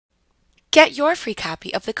Get your free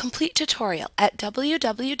copy of the complete tutorial at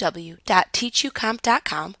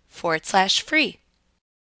www.teachucomp.com/free.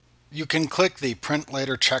 You can click the Print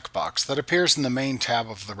Later checkbox that appears in the main tab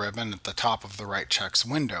of the ribbon at the top of the Write Checks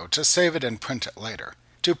window to save it and print it later.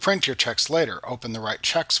 To print your checks later, open the Write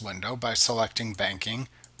Checks window by selecting Banking,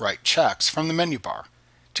 Write Checks from the menu bar.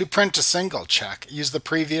 To print a single check, use the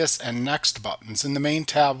Previous and Next buttons in the main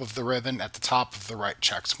tab of the ribbon at the top of the Write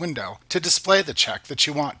Checks window to display the check that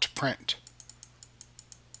you want to print.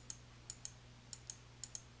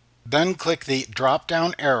 Then click the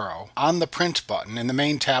drop-down arrow on the Print button in the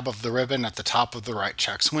main tab of the ribbon at the top of the Write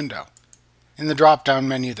Checks window. In the drop-down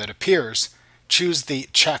menu that appears, choose the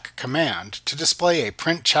Check command to display a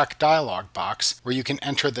Print Check dialog box where you can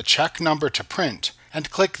enter the check number to print, and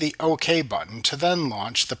click the OK button to then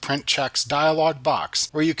launch the Print Checks dialog box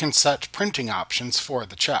where you can set printing options for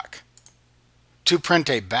the check. To print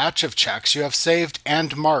a batch of checks you have saved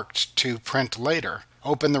and marked to print later,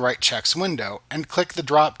 open the Write Checks window and click the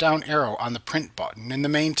drop-down arrow on the Print button in the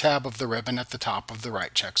main tab of the ribbon at the top of the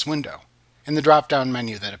Write Checks window. In the drop-down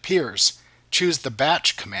menu that appears, choose the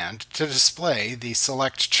Batch command to display the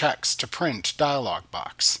Select Checks to Print dialog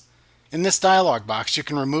box. In this dialog box, you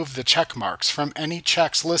can remove the check marks from any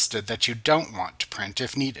checks listed that you don't want to print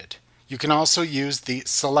if needed. You can also use the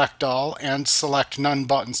Select All and Select None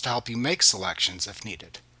buttons to help you make selections if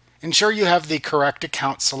needed. Ensure you have the correct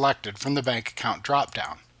account selected from the Bank Account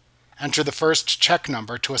drop-down. Enter the first check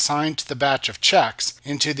number to assign to the batch of checks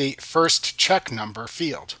into the First Check Number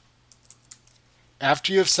field.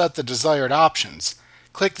 After you have set the desired options,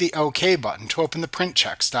 click the OK button to open the Print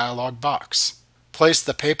Checks dialog box. Place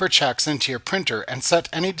the paper checks into your printer and set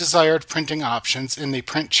any desired printing options in the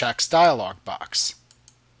Print Checks dialog box.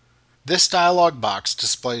 This dialog box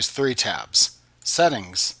displays three tabs: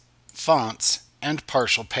 Settings, Fonts, and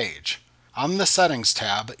Partial Page. On the Settings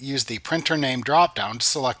tab, use the Printer Name drop-down to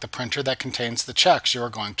select the printer that contains the checks you are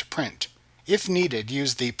going to print. If needed,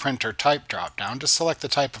 use the Printer Type drop-down to select the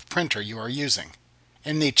type of printer you are using.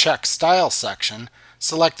 In the Check Style section,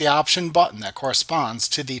 select the option button that corresponds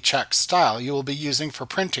to the check style you will be using for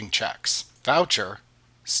printing checks: Voucher,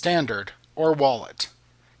 Standard, or Wallet.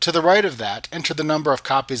 To the right of that, enter the number of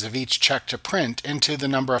copies of each check to print into the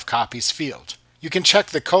Number of Copies field. You can check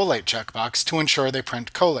the Collate checkbox to ensure they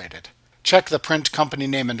print collated. Check the Print Company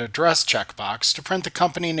Name and Address checkbox to print the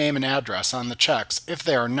company name and address on the checks if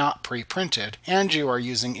they are not pre-printed and you are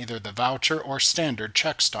using either the voucher or standard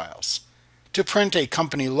check styles. To print a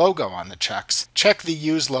company logo on the checks, check the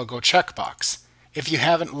Use Logo checkbox. If you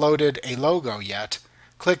haven't loaded a logo yet,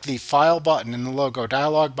 click the File button in the Logo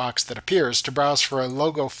dialog box that appears to browse for a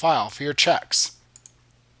logo file for your checks.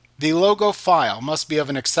 The logo file must be of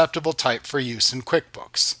an acceptable type for use in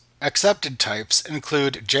QuickBooks. Accepted types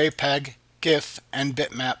include JPEG, GIF, and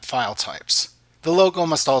bitmap file types. The logo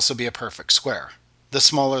must also be a perfect square. The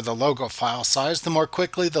smaller the logo file size, the more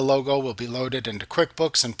quickly the logo will be loaded into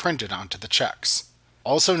QuickBooks and printed onto the checks.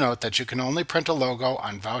 Also note that you can only print a logo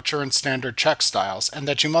on voucher and standard check styles, and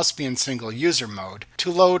that you must be in single user mode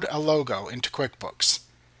to load a logo into QuickBooks.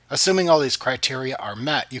 Assuming all these criteria are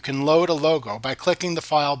met, you can load a logo by clicking the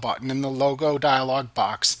File button in the Logo dialog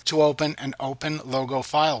box to open an Open Logo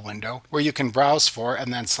File window where you can browse for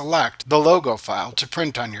and then select the logo file to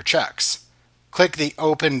print on your checks. Click the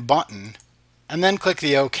Open button and then click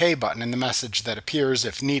the OK button in the message that appears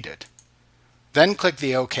if needed. Then click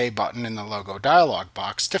the OK button in the Logo dialog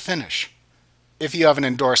box to finish. If you have an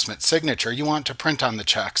endorsement signature you want to print on the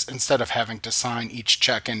checks instead of having to sign each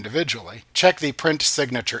check individually, check the Print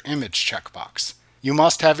Signature Image checkbox. You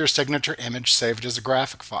must have your signature image saved as a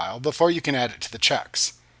graphic file before you can add it to the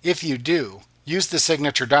checks. If you do, use the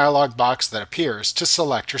Signature dialog box that appears to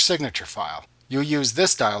select your signature file. You'll use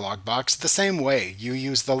this dialog box the same way you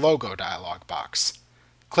use the Logo dialog box.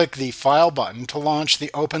 Click the File button to launch the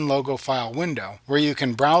Open Logo File window where you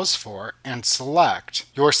can browse for and select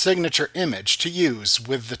your signature image to use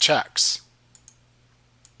with the checks.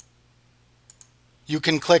 You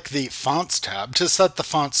can click the Fonts tab to set the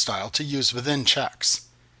font style to use within checks.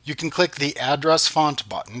 You can click the Address Font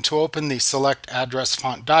button to open the Select Address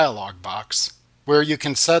Font dialog box where you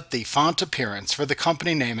can set the font appearance for the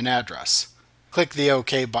company name and address. Click the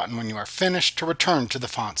OK button when you are finished to return to the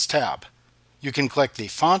Fonts tab. You can click the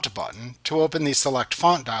Font button to open the Select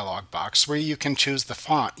Font dialog box where you can choose the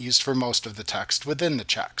font used for most of the text within the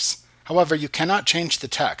checks. However, you cannot change the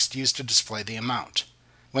text used to display the amount.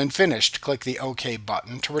 When finished, click the OK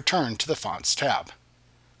button to return to the Fonts tab.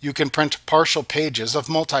 You can print partial pages of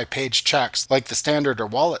multi-page checks like the standard or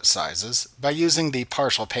wallet sizes by using the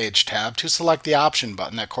Partial Page tab to select the option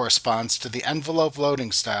button that corresponds to the envelope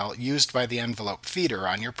loading style used by the envelope feeder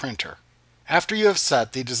on your printer. After you have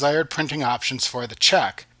set the desired printing options for the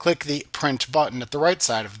check, click the Print button at the right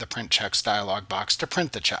side of the Print Checks dialog box to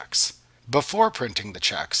print the checks. Before printing the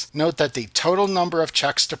checks, note that the total number of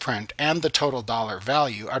checks to print and the total dollar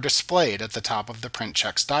value are displayed at the top of the Print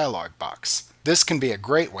Checks dialog box. This can be a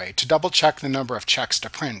great way to double-check the number of checks to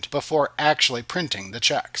print before actually printing the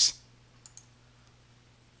checks.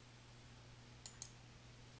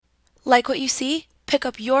 Like what you see? Pick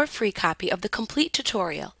up your free copy of the complete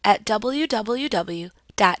tutorial at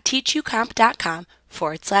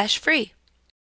www.teachucomp.com/free.